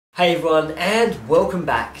Hey everyone, and welcome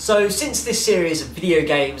back. So since this series of video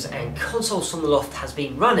games and consoles from the loft has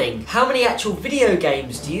been running, how many actual video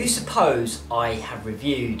games do you suppose I have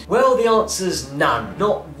reviewed? Well, the answer's none.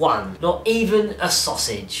 Not one. Not even a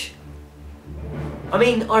sausage. I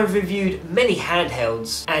mean, I've reviewed many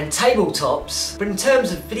handhelds and tabletops, but in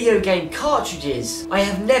terms of video game cartridges, I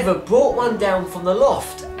have never brought one down from the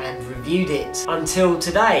loft and reviewed it until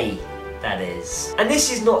today. That is. And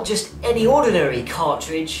this is not just any ordinary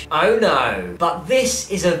cartridge, oh no, but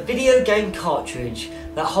this is a video game cartridge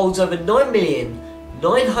that holds over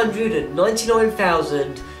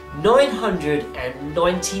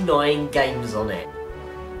 9,999,999 games on it.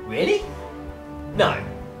 Really? No.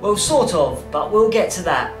 Well, sort of, but we'll get to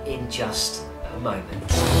that in just a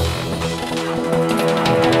moment.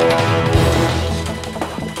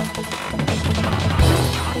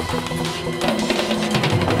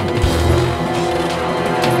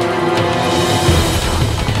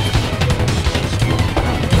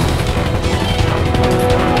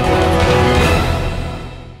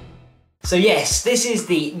 So yes, this is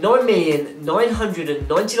the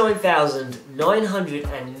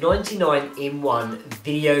 9,999,999 in one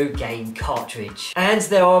video game cartridge. And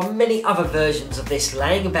there are many other versions of this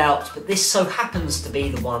laying about, but this so happens to be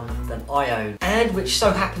the one that I own, and which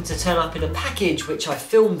so happened to turn up in a package which I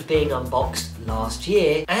filmed being unboxed last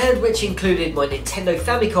year, and which included my Nintendo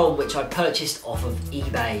Famicom, which I purchased off of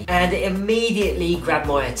eBay. And it immediately grabbed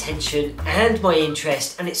my attention and my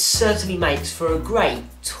interest, and it certainly makes for a great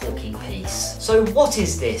talking piece. So what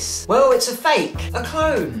is this? Well, it's a fake, a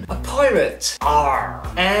clone, a pirate,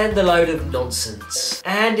 and a load of nonsense,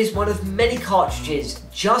 and is one of many cartridges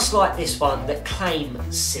just like this one that claim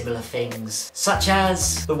similar things, such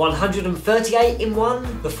as the 138 in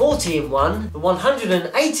one, the 40 in one, the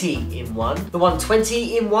 180 in one, the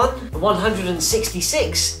 120 in one, the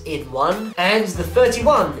 166 in one, and the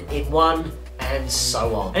 31 in one, and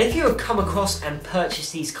so on. And if you have come across and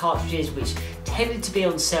purchased these cartridges, which tended to be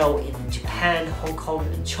on sale in Japan, Hong Kong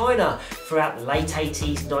and China throughout the late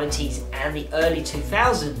 80s, 90s and the early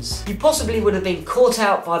 2000s, you possibly would have been caught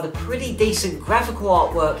out by the pretty decent graphical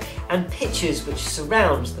artwork and pictures which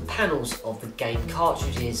surround the panels of the game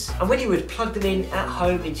cartridges. And when you would plug them in at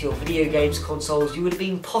home into your video games consoles, you would have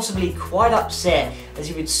been possibly quite upset, as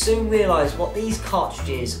you would soon realise what these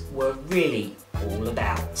cartridges were really all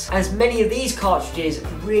about. As many of these cartridges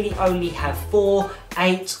really only have 4,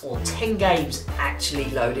 8 or 10 games actually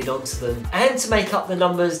loaded onto them, and to make up the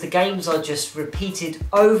numbers, the games are just repeated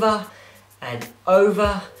over and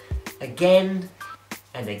over again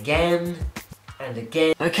and again and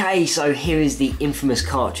again. Okay, so here is the infamous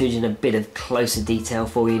cartridge in a bit of closer detail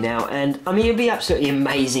for you now, and I mean, it'd be absolutely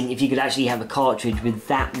amazing if you could actually have a cartridge with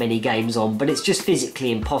that many games on, but it's just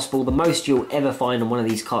physically impossible. The most you'll ever find on one of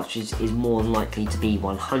these cartridges is more than likely to be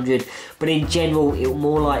 100, but in general it will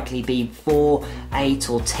more likely be 4, 8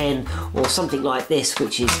 or 10 or something like this,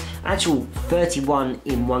 which is actual 31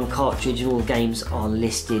 in one cartridge, and all the games are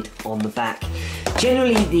listed on the back.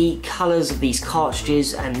 Generally the colours of these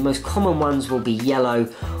cartridges, and the most common ones, will be yellow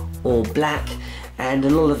or black, and a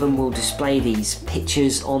lot of them will display these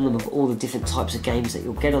pictures on them of all the different types of games that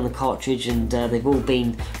you'll get on the cartridge, and they've all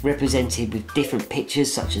been represented with different pictures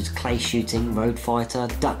such as clay shooting, road fighter,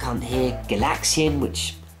 duck hunt here, Galaxian,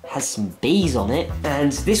 which has some bees on it,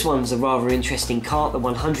 and this one's a rather interesting cart, the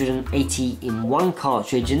 180 in one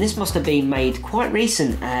cartridge, and this must have been made quite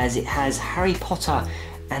recent as it has Harry Potter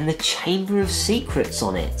and the Chamber of Secrets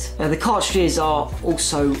on it. Now the cartridges are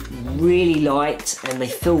also really light and they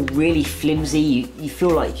feel really flimsy. You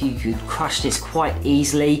feel like you could crush this quite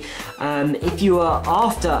easily. If you are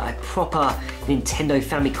after a proper Nintendo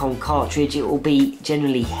Famicom cartridge, it will be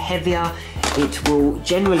generally heavier. It will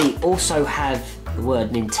generally also have the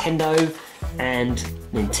word Nintendo and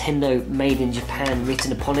Nintendo made in Japan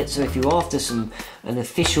written upon it, so if you're after an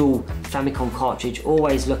official Famicom cartridge,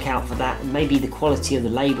 always look out for that. And maybe the quality of the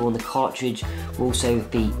label on the cartridge will also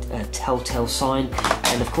be a telltale sign.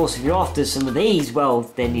 And of course, if you're after some of these, well,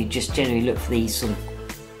 then you just generally look for these sort of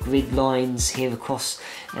grid lines here across,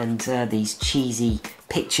 and these cheesy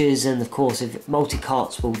pictures, and of course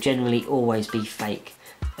multi-carts will generally always be fake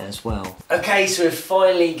as well. Okay, so we're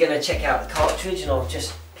finally going to check out the cartridge, and I'll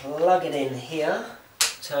just plug it in here,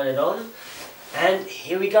 turn it on, and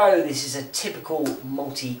here we go. This is a typical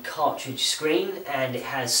multi-cartridge screen, and it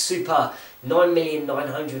has super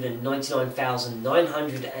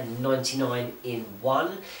 9,999,999 in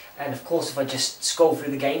one. And of course, if I just scroll through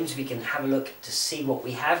the games, we can have a look to see what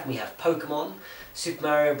we have. We have Pokemon, Super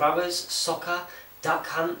Mario Brothers, Soccer, Duck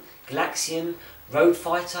Hunt, Galaxian, Road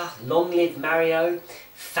Fighter, Long Live Mario,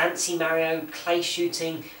 Fancy Mario, Clay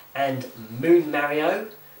Shooting, and Moon Mario.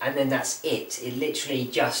 and then that's it. It literally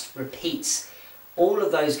just repeats all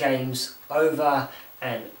of those games over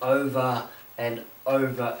and over and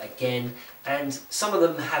over again, and some of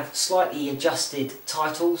them have slightly adjusted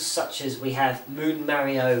titles, such as we have Moon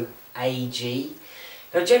Mario AG.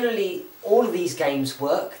 Now generally all of these games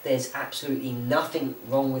work, there's absolutely nothing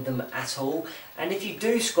wrong with them at all, and if you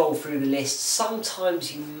do scroll through the list,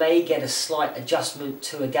 sometimes you may get a slight adjustment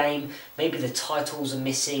to a game, maybe the titles are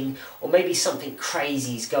missing, or maybe something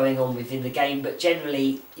crazy is going on within the game, but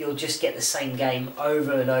generally you'll just get the same game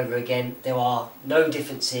over and over again. There are no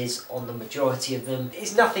differences on the majority of them.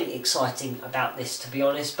 There's nothing exciting about this, to be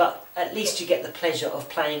honest, but at least you get the pleasure of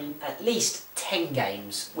playing at least 10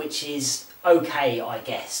 games, which is okay, I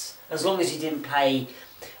guess, as long as you didn't pay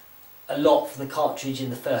a lot for the cartridge in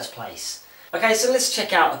the first place. Okay, so let's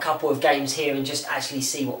check out a couple of games here and just actually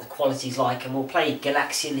see what the quality's like, and we'll play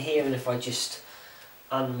Galaxian here, and if I just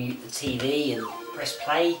unmute the TV and press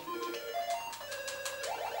play.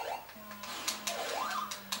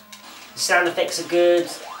 The sound effects are good,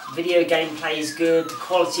 video gameplay is good, the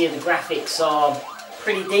quality of the graphics are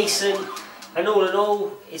pretty decent, and all in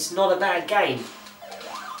all, it's not a bad game.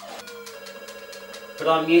 But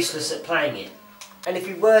I'm useless at playing it. And if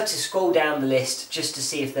you were to scroll down the list just to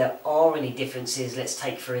see if there are any differences, let's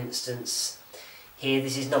take for instance here,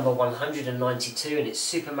 this is number 192 and it's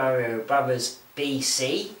Super Mario Bros.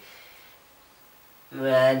 BC.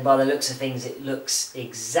 And by the looks of things it looks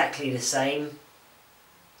exactly the same.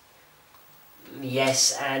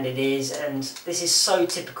 Yes, and it is, and this is so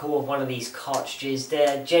typical of one of these cartridges.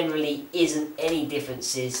 There generally isn't any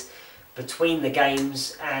differences between the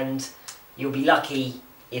games, and you'll be lucky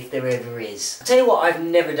if there ever is. I'll tell you what I've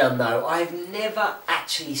never done though. I've never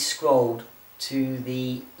actually scrolled to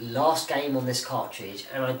the last game on this cartridge,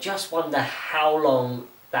 and I just wonder how long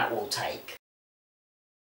that will take.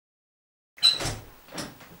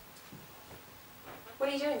 What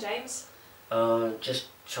are you doing, James? Just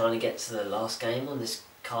trying to get to the last game on this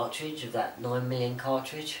cartridge of that 9 million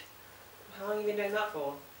cartridge. How long have you been doing that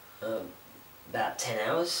for? About 10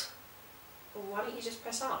 hours. Well, why don't you just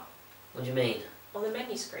press up? What do you mean? On the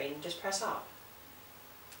menu screen, just press up.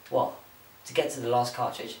 What? To get to the last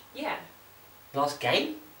cartridge? Yeah. Last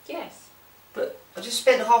game? Yes. But I just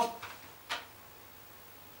spent half...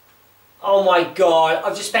 Oh my god,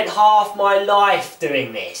 I've just spent half my life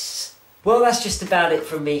doing this. Well, that's just about it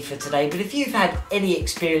from me for today, but if you've had any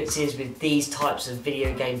experiences with these types of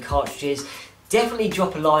video game cartridges, definitely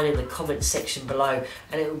drop a line in the comments section below,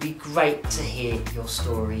 and it would be great to hear your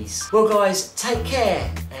stories. Well guys, take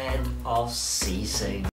care, and I'll see you soon.